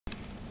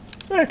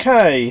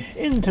Okay,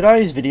 in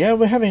today's video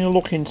we're having a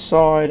look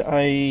inside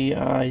a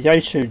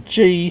Yaesu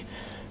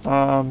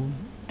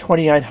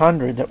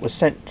G-2800 that was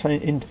sent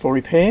in for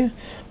repair.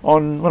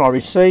 When I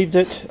received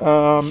it,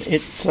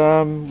 it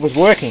was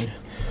working.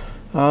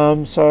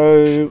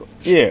 So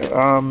yeah,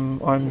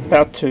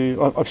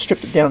 I've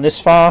stripped it down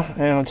this far,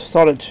 and I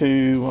decided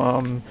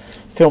to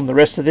film the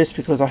rest of this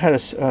because I had a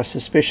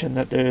suspicion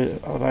that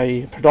of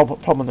a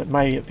predominant problem that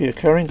may be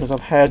occurring, because I've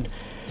had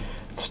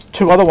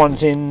two other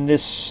ones in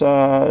this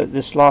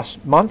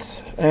last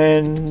month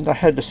and I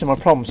had a similar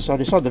problem. So I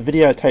decided to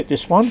videotape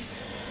this one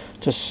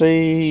to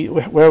see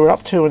where we're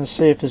up to and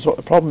see if this is what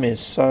the problem is.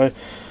 So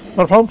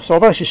not a problem. So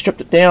I've actually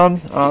stripped it down.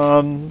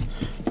 I'm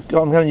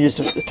going to use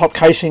the top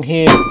casing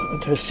here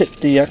to sit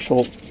the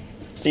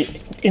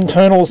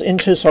internals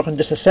into, so I can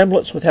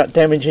disassemble it without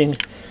damaging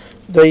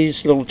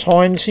these little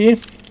tines here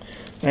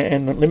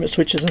and the limit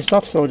switches and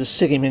stuff. So I'll just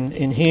stick him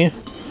in here,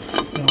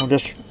 and I'll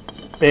just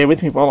bear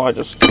with me while I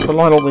just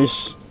align all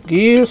these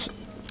gears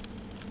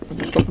and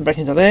just drop them back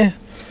into there.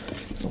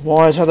 The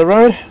wires are the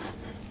road.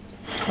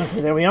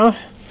 Okay, there we are.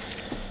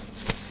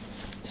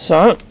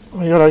 So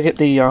we got to get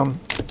the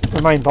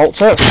main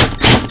bolts out.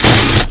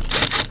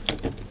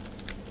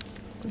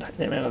 Take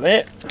them out of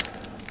there.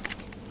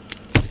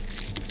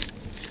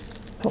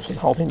 Helps the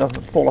whole thing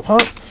doesn't fall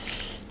apart.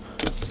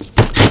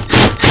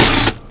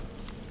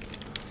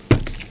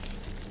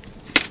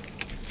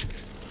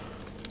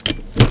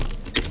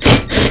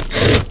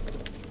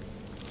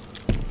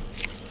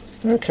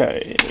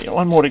 Okay,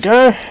 one more to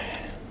go.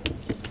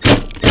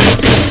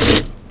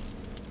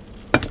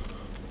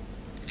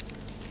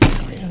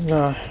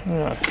 No.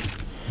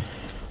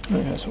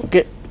 Okay, so we'll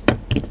get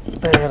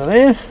that out of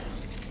there.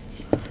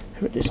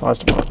 If it decides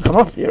to come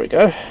off, there we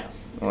go.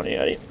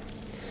 Righty-o.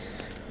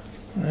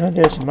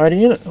 There's some motor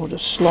unit. We'll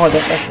just slide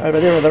that back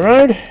over there on the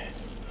road.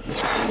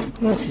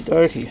 Okie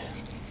dokie.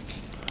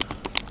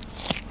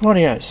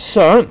 Righty-o.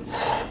 So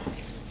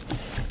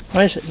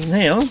basically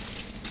now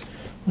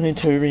we need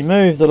to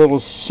remove the little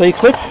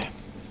C-clip,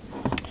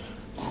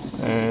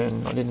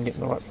 and I didn't get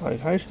in the right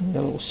location.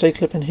 The little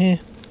C-clip in here.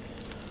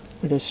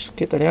 We just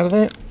get that out of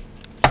there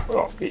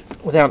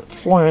without it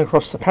flying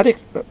across the paddock.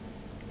 But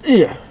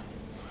yeah,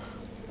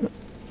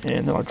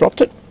 and then I dropped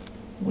it.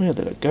 Where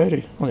did it go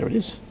to? Oh, there it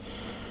is.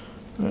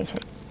 Okay,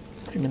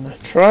 put him in the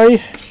tray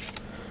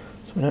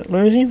so we don't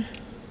lose him.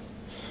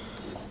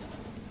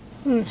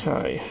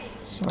 Okay,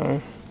 so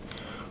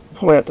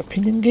pull out the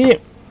pinion gear.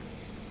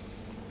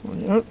 There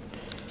you go.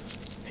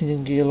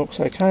 Pinion gear looks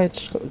okay.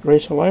 It's got the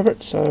grease all over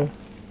it, so it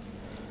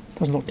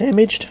doesn't look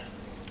damaged.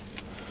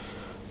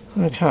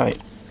 Okay,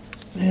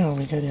 now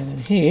we go down in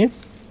here.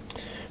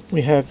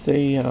 We have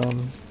the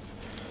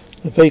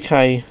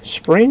VK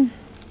spring.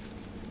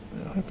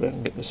 Hopefully I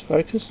can get this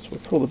focused. So we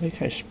pull the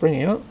VK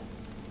spring out.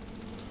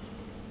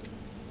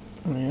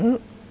 There we go.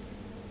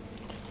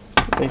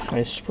 The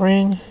VK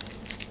spring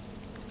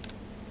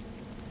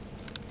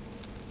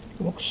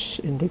looks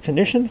in good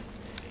condition.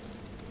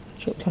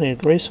 It's got plenty of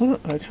grease on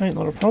it. Okay,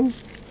 not a problem.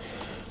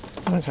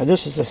 Okay,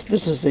 this is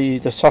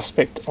the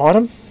suspect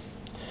item.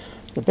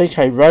 The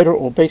BK rotor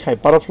or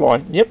BK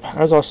butterfly. Yep,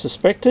 as I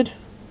suspected,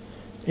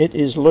 it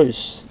is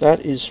loose.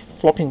 That is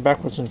flopping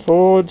backwards and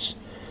forwards,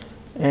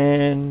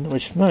 and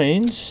which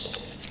means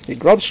the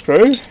grub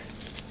screw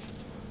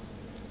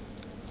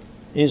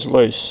is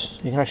loose.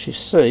 You can actually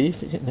see,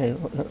 if you get there,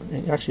 you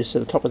can actually see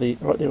the top of the,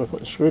 right there we put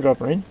the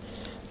screwdriver in.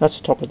 That's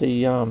the top of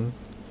the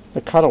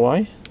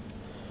cutaway.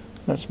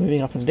 That's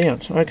moving up and down.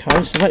 So,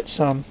 okay, so let's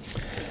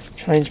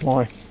change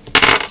my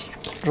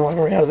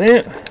driver out of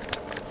there.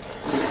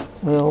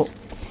 Well,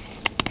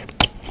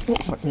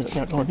 might move it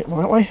down a bit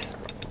more that way.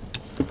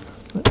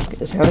 Let's get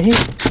this out of here.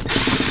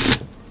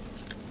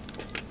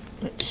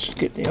 Let's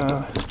get the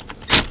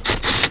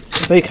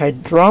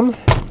BK drum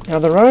out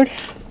of the road.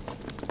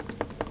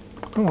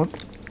 Come on.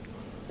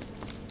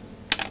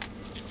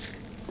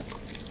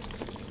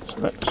 So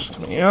that's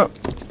coming out.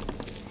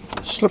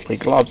 Slippery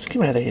gloves.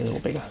 Come out of here a little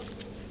bigger.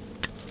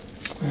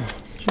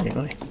 Gee,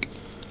 buddy.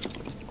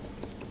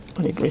 I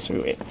need grease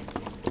everywhere.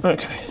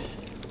 Okay.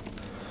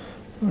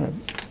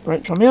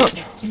 Brake drum out.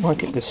 Might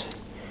get this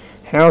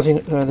housing,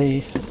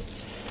 the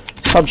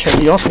sub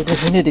chassis off,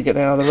 because we need to get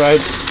out of the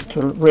road to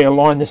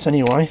realign this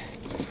anyway.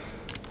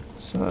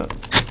 So,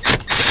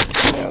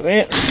 out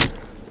there.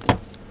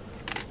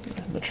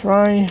 And the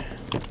tray.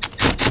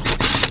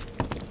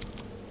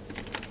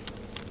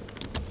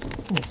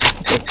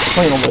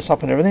 Clean all this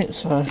up and everything.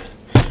 So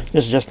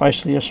this is just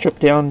basically a strip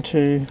down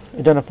to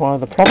identify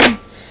the problem.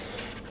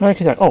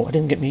 Okay. Oh, I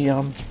didn't get me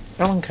Allen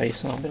key,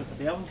 so I'm going to put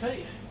the Allen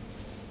key.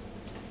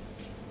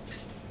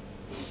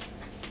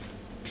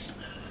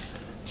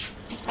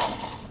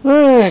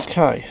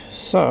 Okay,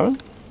 so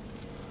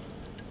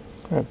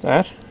grab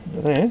that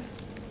into there,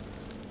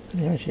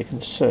 and as you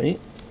can see,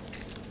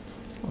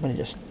 I've only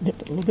just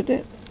nipped it a little bit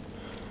there.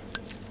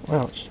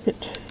 Wow, it's a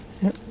bit,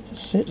 yep,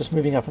 just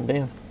moving up and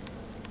down.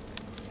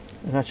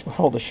 And actually, if I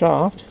hold the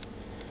shaft,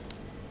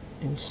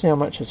 you can see how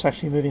much it's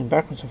actually moving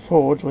backwards and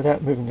forwards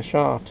without moving the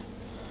shaft.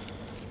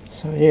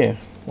 So yeah,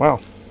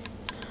 wow.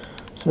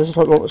 So this is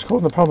what was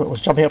causing the problem. It was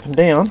jumping up and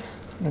down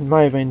and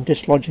may have been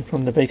dislodging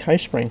from the BK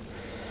spring.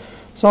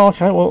 So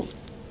okay, well,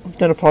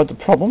 identified the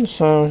problem,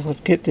 so I'll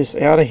get this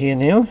out of here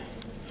now,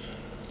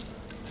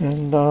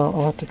 and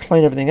I'll have to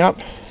clean everything up.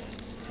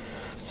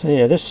 So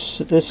yeah,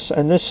 this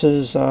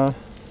is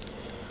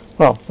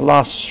well, the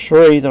last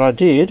three that I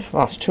did,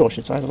 last two I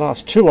should say, the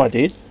last two I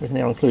did, which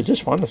now includes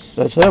this one, the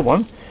third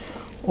one,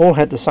 all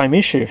had the same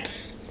issue.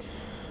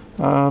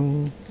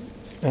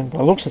 And by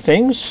the looks of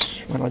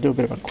things, when I do a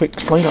bit of a quick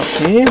clean up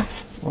here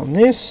on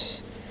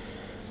this,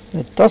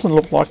 it doesn't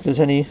look like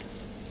there's any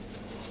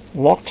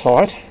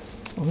Loctite.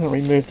 I'm going to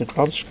remove the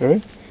grub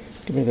screw,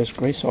 give me this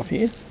grease off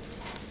here.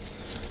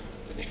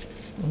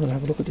 I'm going to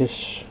have a look at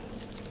this,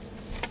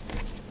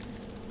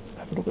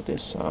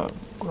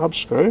 grub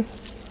screw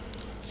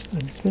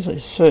and physically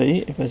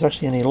see if there's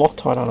actually any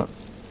Loctite on it.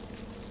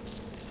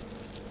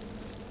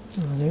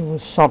 There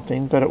was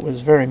something, but it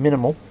was very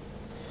minimal.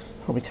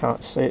 Probably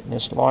can't see it in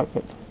this light,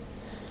 but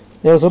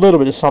there was a little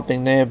bit of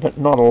something there, but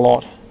not a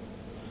lot.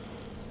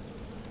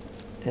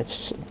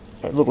 It's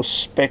a little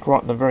speck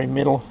right in the very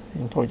middle.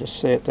 You can probably just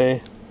see it there.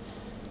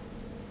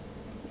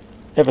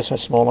 Ever so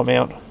small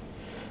amount.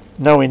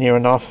 Nowhere near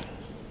enough.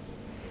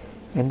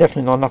 And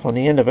definitely not enough on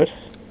the end of it.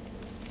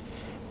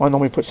 I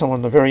normally put some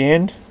on the very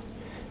end,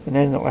 and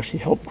then it'll actually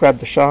help grab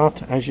the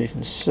shaft. As you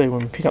can see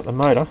when we pick up the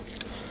motor,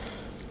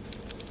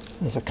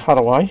 there's a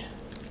cutaway.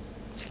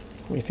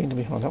 Put your finger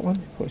behind that one,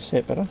 you probably see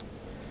it better.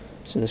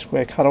 See the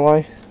square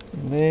cutaway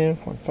in there.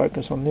 I'll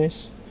focus on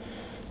this.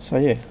 So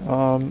yeah,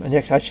 and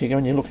actually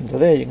when you look into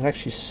there, you can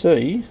actually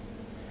see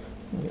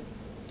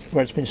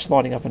where it's been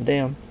sliding up and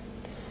down.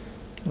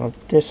 And I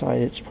dare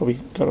say it's probably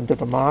got a bit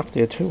of a mark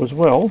there too as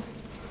well,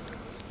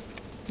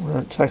 where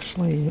it's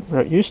actually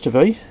where it used to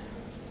be.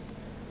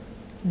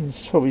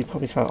 It's probably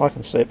can't, I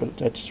can see it, but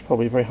it's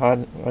probably very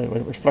hard.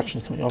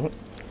 Reflections coming off it.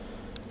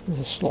 There's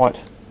a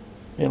slight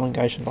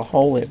elongation of a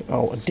hole there,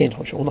 a dent.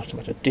 Well, not so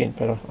much a dent,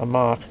 but a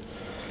mark.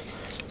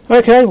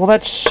 Okay, well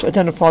that's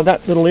identified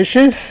that little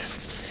issue.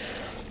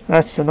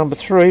 That's the number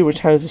 3,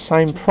 which has the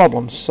same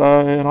problem. So,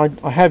 and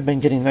I have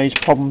been getting these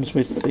problems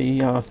with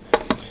the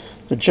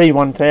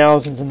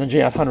G1000s and the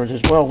G800s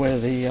as well, where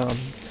the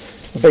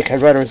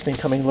BK rotor has been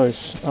coming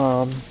loose.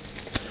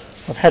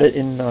 I've had it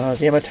in the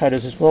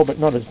imitators as well, but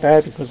not as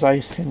bad because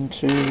they tend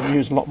to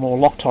use a lot more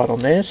Loctite on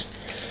theirs.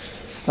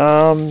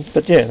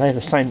 But yeah, they have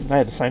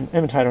the same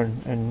imitator,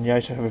 and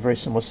Yaesu have a very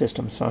similar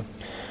system. So,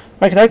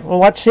 okay,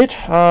 well that's it.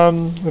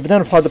 We've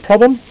identified the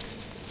problem.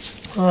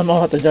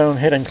 I'll have to go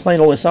ahead and clean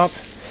all this up,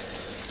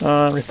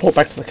 report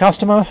back to the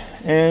customer,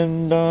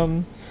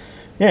 and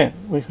yeah,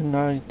 we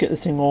can get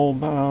this thing all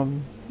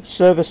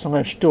serviced. I'm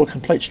going to do a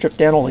complete strip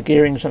down, all the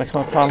gearings and a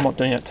kind of part. I'm not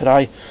doing it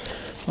today.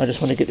 I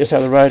just want to get this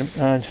out of the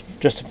road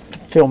just to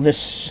film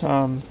this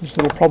this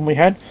little problem we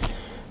had.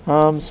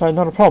 So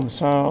not a problem.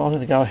 So I'm going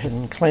to go ahead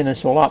and clean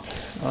this all up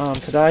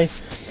today,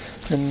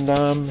 and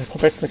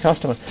report back to the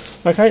customer.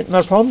 Okay,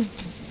 no problem.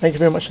 Thank you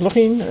very much for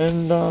looking,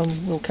 and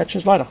we'll catch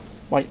you later.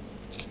 Bye.